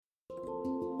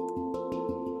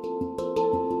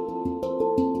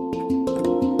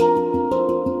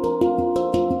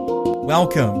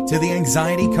Welcome to the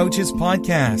Anxiety Coaches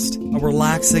Podcast, a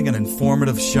relaxing and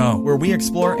informative show where we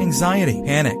explore anxiety,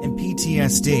 panic, and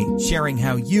PTSD, sharing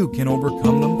how you can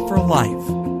overcome them for life.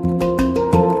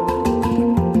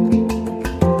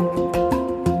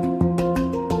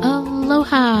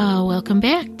 Aloha! Welcome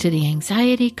back to the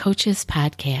Anxiety Coaches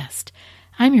Podcast.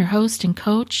 I'm your host and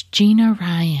coach, Gina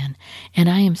Ryan, and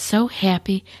I am so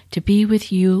happy to be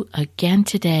with you again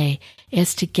today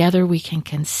as together we can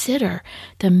consider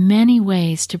the many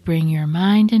ways to bring your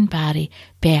mind and body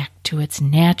back to its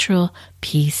natural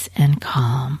peace and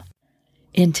calm.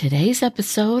 In today's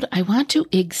episode, I want to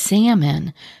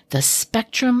examine the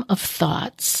spectrum of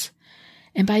thoughts.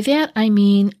 And by that, I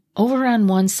mean over on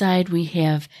one side, we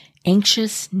have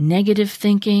anxious, negative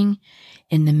thinking.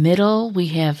 In the middle, we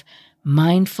have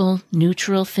mindful,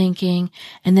 neutral thinking.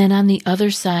 And then on the other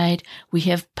side, we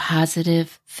have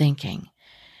positive thinking.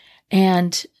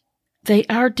 And they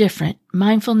are different.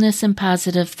 Mindfulness and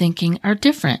positive thinking are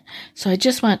different. So I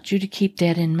just want you to keep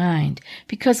that in mind,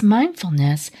 because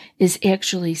mindfulness is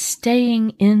actually staying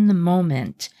in the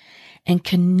moment and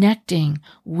connecting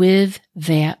with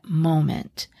that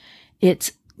moment.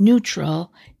 It's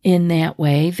neutral in that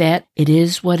way that it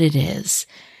is what it is.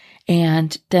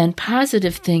 And then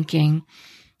positive thinking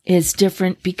is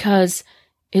different because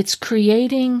it's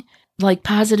creating like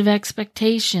positive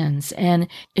expectations, and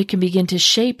it can begin to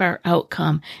shape our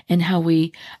outcome and how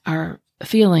we are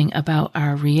feeling about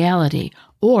our reality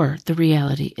or the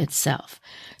reality itself.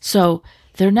 So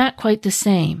they're not quite the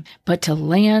same, but to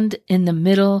land in the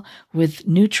middle with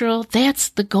neutral, that's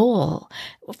the goal.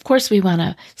 Of course, we want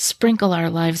to sprinkle our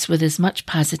lives with as much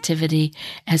positivity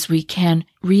as we can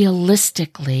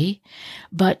realistically,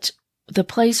 but the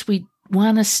place we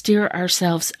want to steer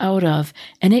ourselves out of,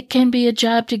 and it can be a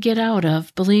job to get out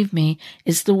of, believe me,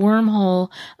 is the wormhole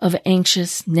of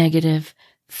anxious, negative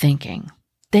thinking.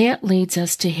 That leads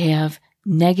us to have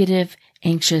negative,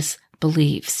 anxious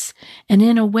beliefs. And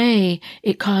in a way,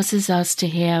 it causes us to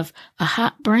have a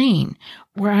hot brain.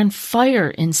 We're on fire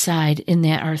inside in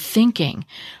that our thinking.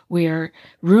 We're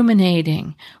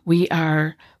ruminating. We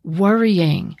are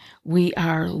worrying. We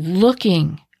are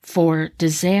looking for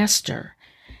disaster.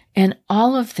 And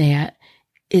all of that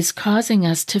is causing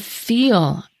us to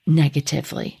feel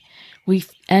negatively. We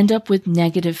end up with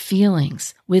negative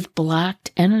feelings, with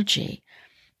blocked energy.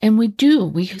 And we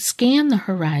scan the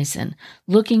horizon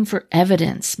looking for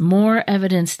evidence, more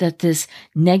evidence that this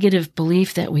negative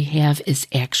belief that we have is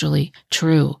actually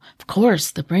true. Of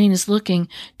course, the brain is looking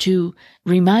to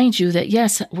remind you that,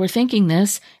 yes, we're thinking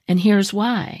this, and here's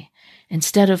why.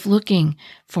 Instead of looking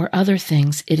for other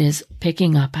things, it is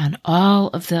picking up on all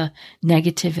of the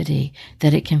negativity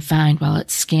that it can find while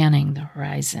it's scanning the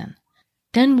horizon.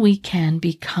 Then we can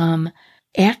become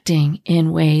acting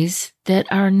in ways that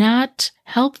are not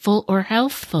helpful or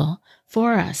healthful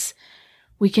for us.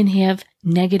 We can have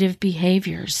negative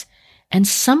behaviors. And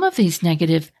some of these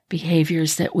negative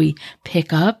behaviors that we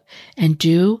pick up and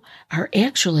do are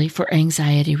actually for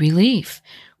anxiety relief.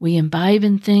 We imbibe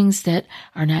in things that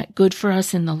are not good for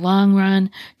us in the long run,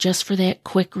 just for that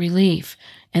quick relief.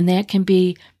 And that can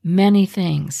be many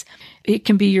things. It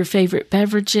can be your favorite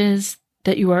beverages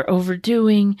that you are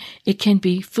overdoing. It can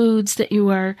be foods that you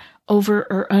are over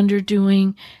or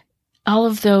underdoing. All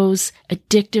of those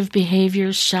addictive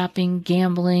behaviors, shopping,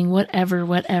 gambling,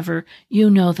 whatever, you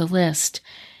know the list.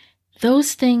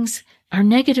 Those things are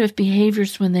negative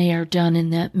behaviors when they are done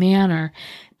in that manner,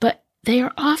 but they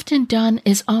are often done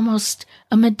as almost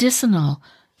a medicinal,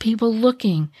 people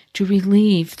looking to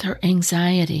relieve their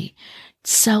anxiety,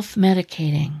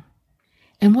 self-medicating.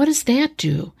 And what does that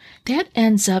do? That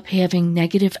ends up having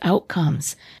negative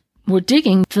outcomes. We're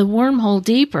digging the wormhole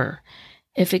deeper.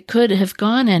 If it could have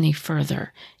gone any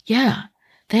further, yeah,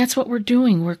 that's what we're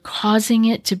doing. We're causing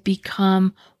it to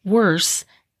become worse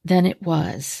than it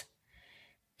was.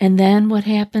 And then what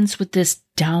happens with this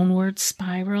downward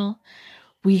spiral?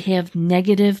 We have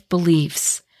negative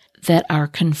beliefs that are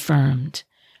confirmed.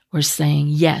 We're saying,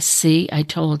 yes, see, I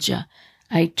told you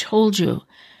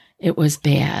it was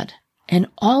bad. And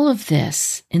all of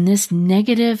this, in this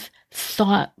negative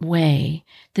thought way,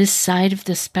 this side of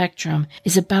the spectrum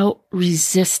is about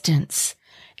resistance,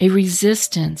 a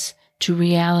resistance to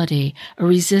reality, a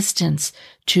resistance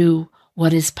to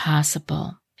what is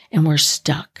possible. And we're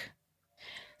stuck.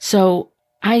 So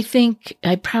I think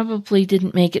I probably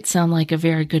didn't make it sound like a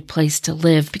very good place to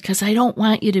live, because I don't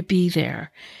want you to be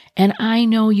there. And I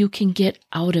know you can get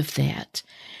out of that.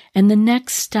 And the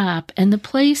next stop and the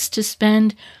place to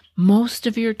spend most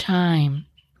of your time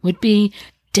would be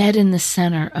dead in the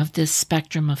center of this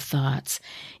spectrum of thoughts,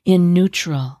 in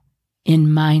neutral,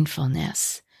 in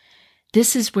mindfulness.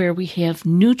 This is where we have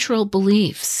neutral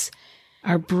beliefs.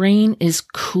 Our brain is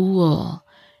cool.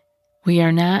 We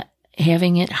are not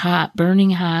having it hot,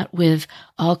 burning hot with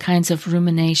all kinds of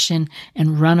rumination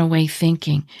and runaway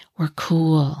thinking. We're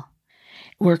cool.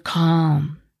 We're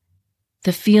calm.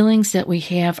 The feelings that we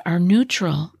have are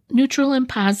neutral and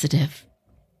positive.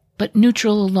 But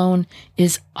neutral alone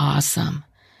is awesome.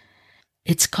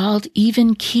 It's called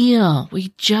even keel.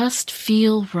 We just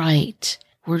feel right.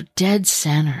 We're dead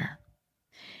center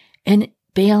and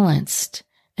balanced.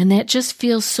 And that just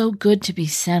feels so good to be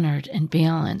centered and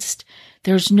balanced.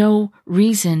 There's no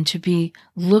reason to be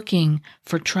looking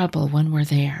for trouble when we're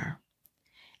there.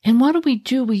 And what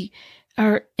do? We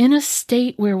are in a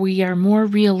state where we are more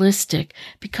realistic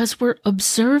because we're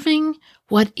observing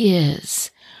what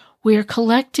is. We're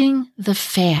collecting the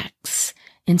facts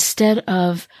instead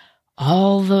of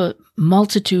all the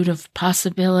multitude of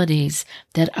possibilities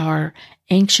that our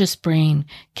anxious brain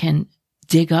can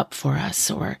dig up for us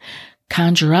or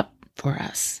conjure up for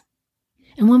us.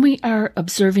 And when we are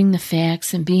observing the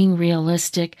facts and being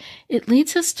realistic, it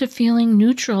leads us to feeling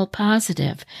neutral,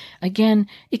 positive. Again,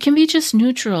 it can be just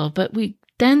neutral, but we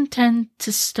then tend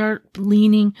to start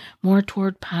leaning more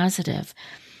toward positive.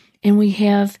 And we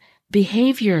have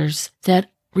behaviors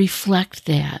that reflect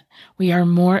that. We are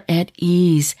more at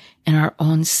ease in our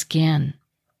own skin.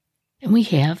 And we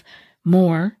have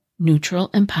more neutral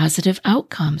and positive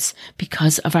outcomes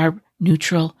because of our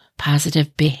neutral,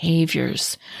 positive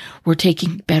behaviors. We're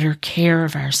taking better care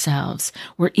of ourselves.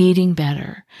 We're eating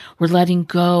better. We're letting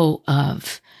go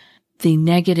of the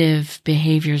negative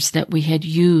behaviors that we had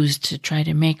used to try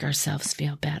to make ourselves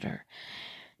feel better.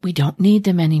 We don't need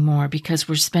them anymore because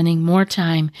we're spending more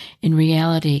time in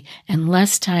reality and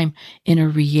less time in a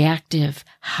reactive,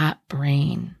 hot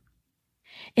brain.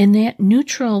 And that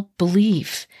neutral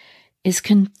belief is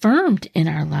confirmed in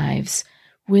our lives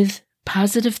with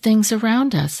positive things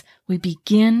around us. We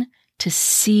begin to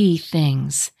see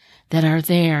things that are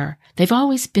there. They've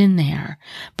always been there,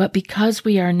 but because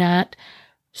we are not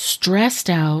stressed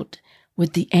out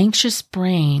with the anxious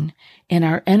brain and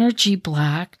our energy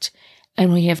blocked,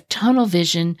 and we have tunnel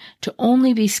vision to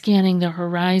only be scanning the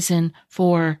horizon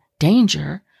for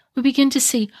danger, we begin to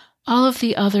see all of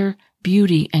the other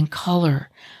beauty and color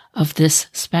of this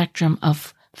spectrum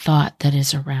of thought that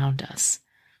is around us.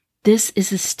 This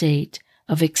is a state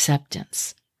of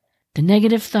acceptance. The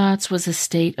negative thoughts was a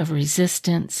state of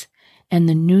resistance, and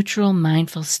the neutral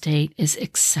mindful state is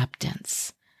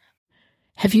acceptance.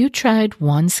 Have you tried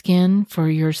OneSkin for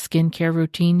your skincare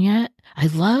routine yet? I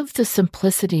love the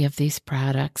simplicity of these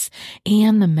products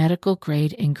and the medical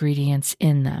grade ingredients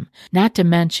in them, not to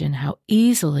mention how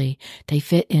easily they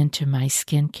fit into my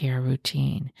skincare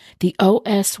routine. The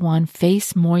OS1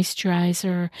 Face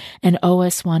Moisturizer and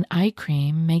OS1 Eye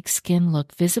Cream make skin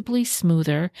look visibly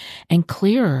smoother and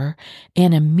clearer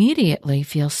and immediately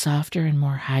feel softer and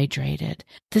more hydrated.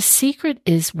 The secret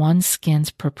is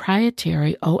OneSkin's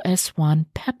proprietary OS1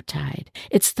 peptide.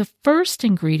 It's the first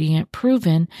ingredient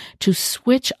proven to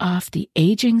switch off the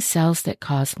aging cells that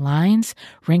cause lines,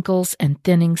 wrinkles, and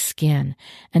thinning skin,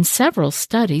 and several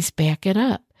studies back it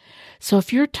up. So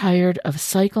if you're tired of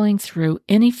cycling through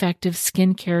ineffective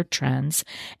skincare trends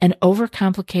and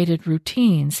overcomplicated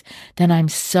routines, then I'm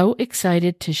so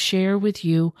excited to share with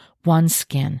you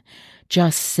OneSkin,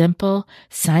 just simple,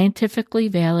 scientifically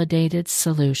validated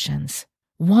solutions.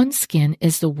 OneSkin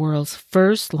is the world's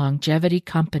first longevity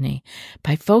company.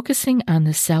 By focusing on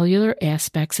the cellular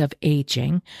aspects of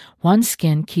aging,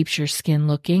 OneSkin keeps your skin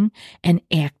looking and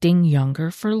acting younger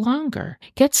for longer.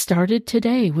 Get started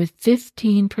today with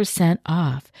 15%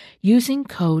 off using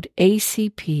code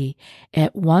ACP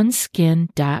at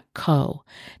oneskin.co.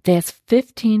 That's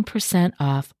 15%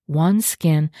 off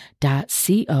oneskin.co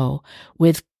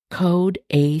with code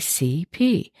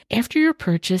ACP. After your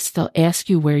purchase, they'll ask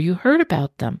you where you heard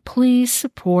about them. Please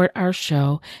support our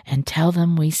show and tell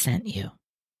them we sent you.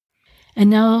 And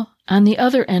now, on the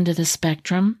other end of the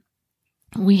spectrum,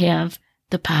 we have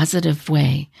the positive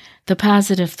way, the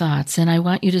positive thoughts, and I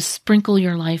want you to sprinkle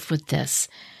your life with this.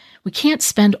 We can't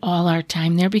spend all our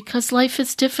time there because life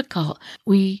is difficult.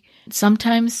 We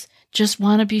sometimes just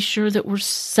want to be sure that we're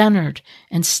centered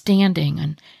and standing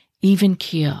and even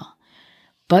keel.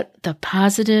 But the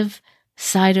positive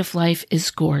side of life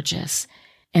is gorgeous.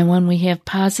 And when we have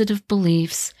positive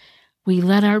beliefs, we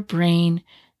let our brain,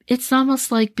 it's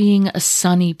almost like being a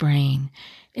sunny brain.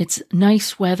 It's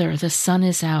nice weather, the sun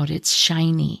is out, it's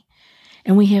shiny.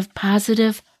 And we have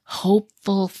positive,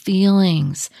 hopeful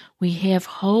feelings. We have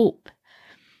hope.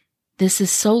 This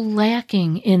is so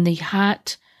lacking in the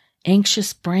hot,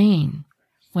 anxious brain.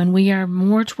 When we are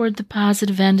more toward the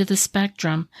positive end of the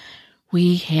spectrum,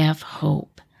 we have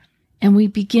hope. And we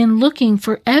begin looking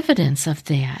for evidence of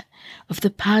that, of the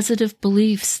positive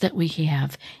beliefs that we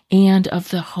have and of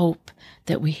the hope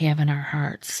that we have in our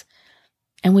hearts.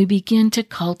 And we begin to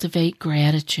cultivate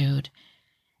gratitude.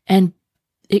 And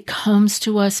it comes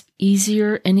to us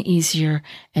easier and easier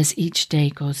as each day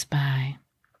goes by.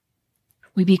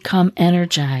 We become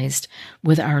energized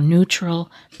with our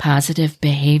neutral, positive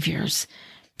behaviors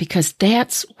because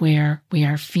that's where we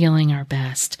are feeling our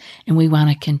best, and we want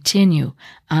to continue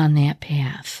on that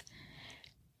path.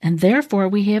 And therefore,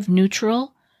 we have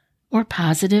neutral or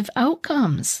positive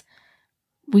outcomes.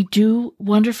 We do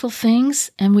wonderful things,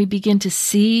 and we begin to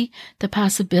see the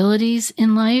possibilities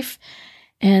in life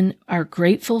and are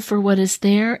grateful for what is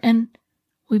there, and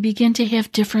we begin to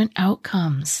have different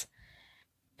outcomes.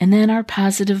 And then our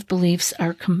positive beliefs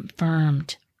are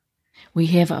confirmed. We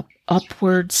have an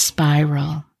upward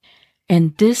spiral,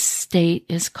 and this state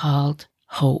is called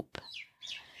hope.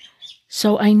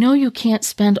 So I know you can't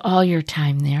spend all your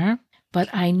time there, but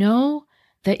I know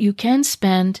that you can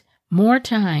spend more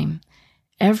time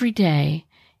every day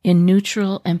in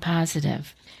neutral and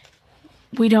positive.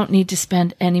 We don't need to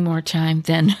spend any more time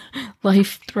than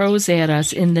life throws at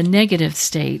us in the negative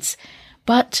states,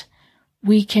 but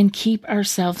we can keep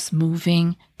ourselves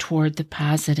moving toward the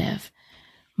positive,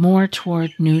 more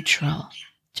toward neutral.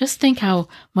 Just think how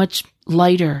much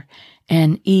lighter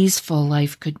and easeful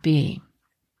life could be.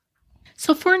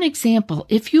 So for an example,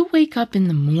 if you wake up in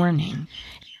the morning,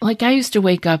 like I used to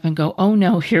wake up and go, oh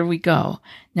no, here we go.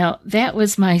 Now that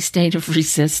was my state of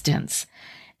resistance,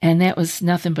 and that was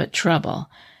nothing but trouble.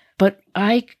 But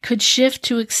I could shift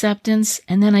to acceptance,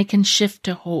 and then I can shift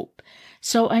to hope.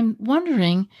 So I'm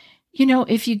wondering,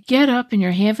 if you get up and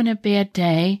you're having a bad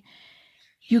day,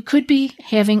 you could be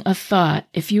having a thought.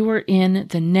 If you were in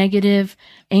the negative,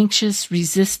 anxious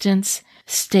resistance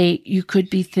state, you could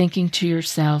be thinking to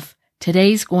yourself,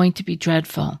 today's going to be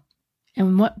dreadful.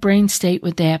 And what brain state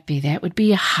would that be? That would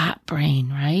be a hot brain,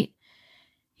 right?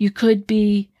 You could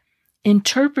be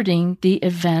interpreting the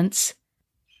events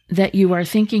that you are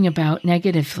thinking about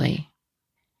negatively.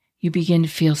 You begin to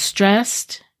feel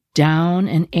stressed, down,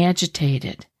 and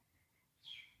agitated.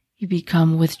 You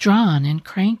become withdrawn and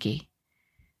cranky.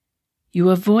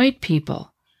 You avoid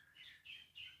people,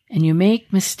 and you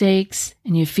make mistakes,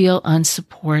 and you feel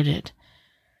unsupported.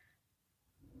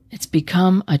 It's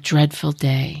become a dreadful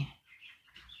day.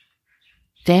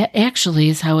 That actually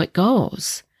is how it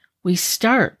goes. We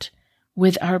start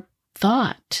with our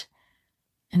thought,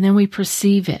 and then we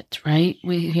perceive it, right?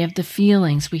 We have the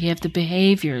feelings, we have the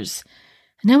behaviors,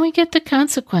 and then we get the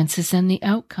consequences and the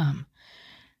outcome.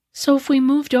 So if we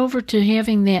moved over to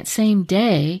having that same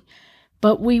day,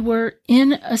 but we were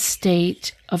in a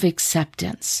state of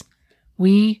acceptance,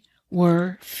 we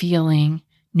were feeling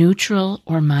neutral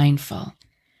or mindful,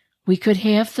 we could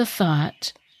have the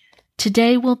thought,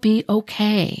 today will be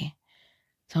okay.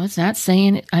 So it's not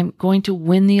saying I'm going to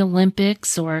win the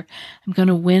Olympics or I'm going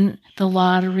to win the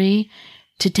lottery.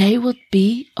 Today will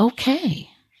be okay.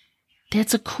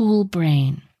 That's a cool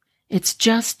brain. It's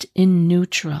just in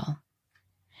neutral.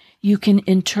 You can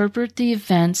interpret the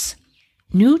events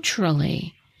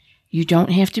neutrally. You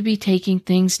don't have to be taking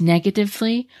things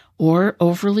negatively or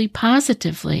overly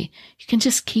positively. You can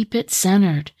just keep it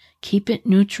centered, keep it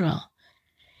neutral.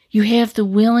 You have the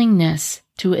willingness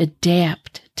to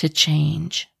adapt to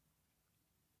change.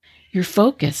 You're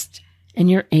focused and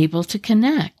you're able to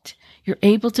connect. You're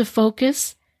able to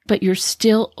focus, but you're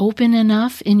still open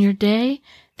enough in your day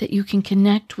that you can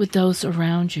connect with those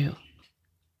around you.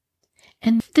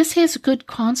 And this has good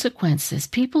consequences.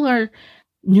 People are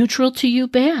neutral to you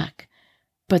back,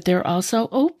 but they're also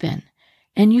open.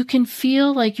 And you can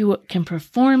feel like you can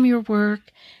perform your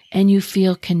work and you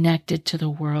feel connected to the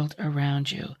world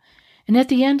around you. And at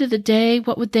the end of the day,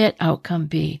 what would that outcome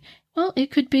be? Well,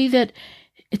 it could be that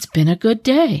it's been a good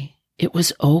day. It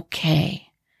was okay.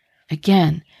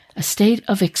 Again, a state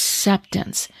of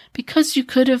acceptance, because you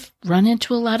could have run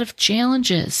into a lot of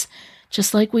challenges,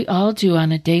 just like we all do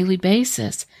on a daily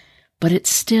basis, but it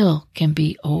still can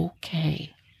be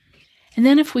okay. And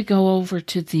then if we go over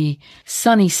to the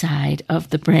sunny side of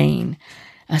the brain,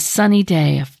 a sunny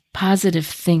day of positive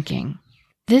thinking,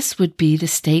 this would be the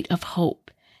state of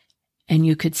hope. And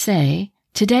you could say,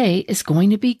 today is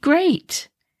going to be great.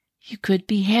 You could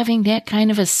be having that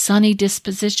kind of a sunny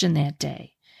disposition that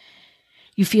day.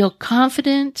 You feel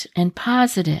confident and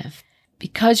positive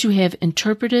because you have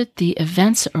interpreted the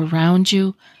events around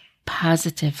you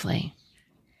positively.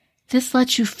 This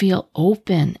lets you feel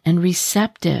open and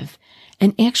receptive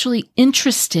and actually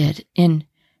interested in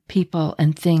people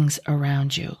and things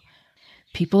around you.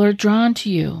 People are drawn to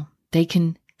you. They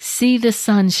can see the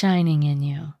sun shining in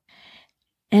you.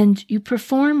 And you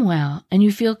perform well, and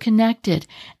you feel connected,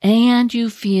 and you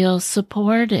feel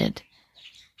supported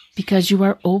because you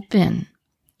are open.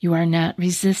 You are not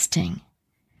resisting.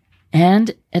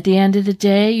 And at the end of the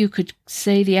day, you could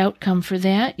say the outcome for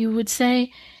that. You would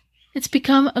say, it's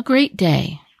become a great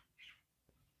day.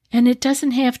 And it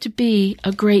doesn't have to be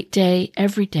a great day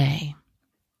every day.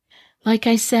 Like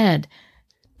I said,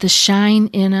 the shine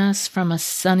in us from a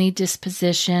sunny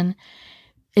disposition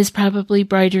is probably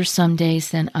brighter some days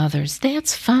than others.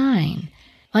 That's fine.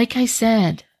 Like I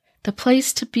said, the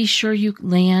place to be sure you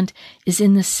land is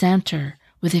in the center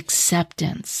with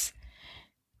acceptance.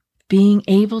 Being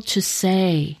able to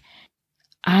say,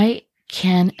 I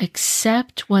can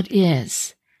accept what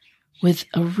is with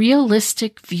a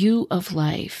realistic view of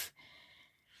life.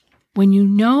 When you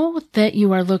know that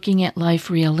you are looking at life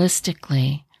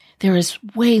realistically, there is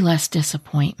way less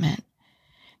disappointment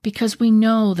because we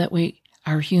know that we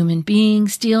are human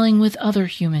beings dealing with other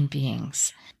human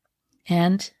beings.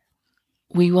 And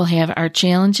we will have our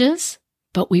challenges,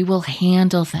 but we will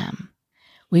handle them.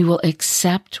 We will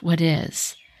accept what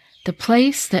is. The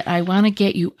place that I want to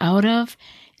get you out of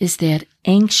is that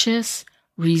anxious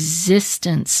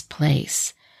resistance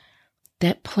place.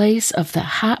 That place of the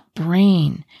hot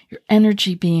brain, your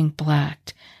energy being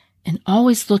blocked, and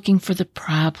always looking for the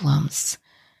problems.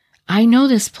 I know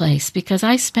this place because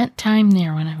I spent time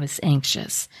there when I was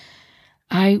anxious.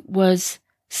 I was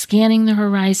scanning the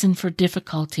horizon for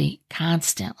difficulty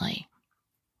constantly.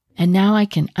 And now I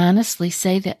can honestly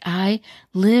say that I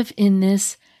live in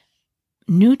this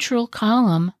neutral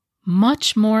column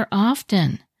much more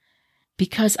often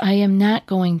because I am not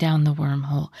going down the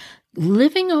wormhole.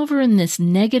 Living over in this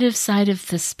negative side of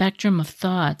the spectrum of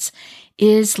thoughts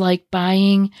is like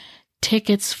buying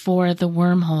tickets for the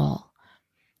wormhole.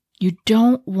 You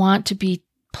don't want to be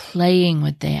playing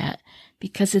with that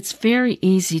because it's very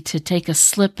easy to take a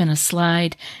slip and a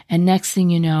slide, and next thing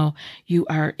you know, you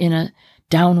are in a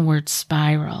downward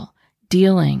spiral,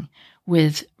 dealing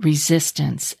with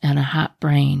resistance and a hot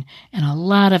brain and a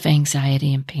lot of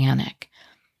anxiety and panic.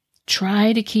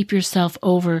 Try to keep yourself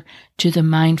over to the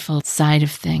mindful side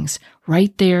of things,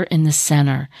 right there in the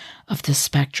center of the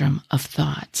spectrum of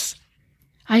thoughts.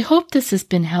 I hope this has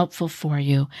been helpful for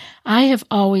you. I have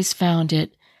always found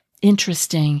it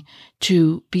interesting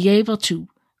to be able to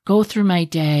go through my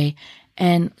day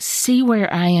and see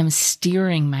where I am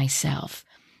steering myself.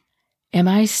 Am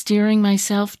I steering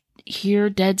myself here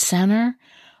dead center,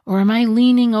 or am I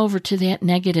leaning over to that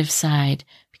negative side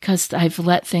because I've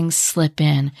let things slip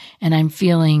in and I'm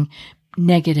feeling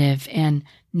negative and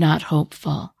not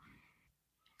hopeful?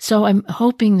 So I'm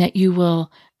hoping that you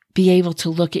will be able to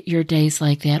look at your days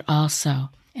like that also.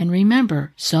 And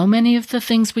remember, so many of the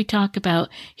things we talk about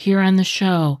here on the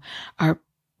show are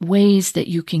ways that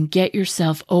you can get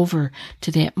yourself over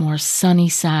to that more sunny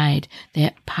side,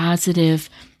 that positive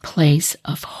place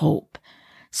of hope.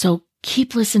 So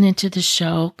keep listening to the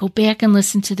show. Go back and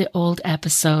listen to the old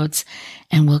episodes,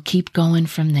 and we'll keep going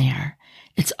from there.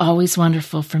 It's always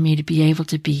wonderful for me to be able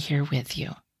to be here with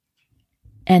you.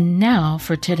 And now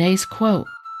for today's quote.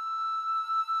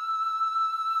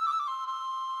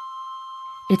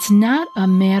 It's not a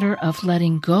matter of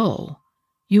letting go.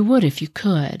 You would if you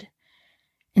could.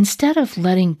 Instead of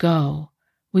letting go,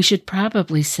 we should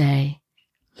probably say,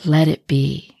 let it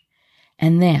be.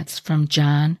 And that's from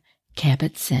Jon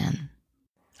Kabat-Zinn.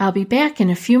 I'll be back in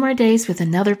a few more days with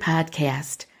another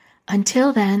podcast.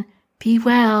 Until then, be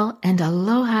well and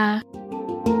aloha.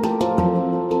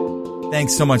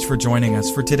 Thanks so much for joining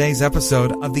us for today's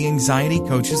episode of the Anxiety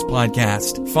Coaches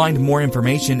Podcast. Find more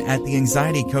information at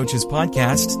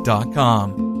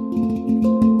theanxietycoachespodcast.com.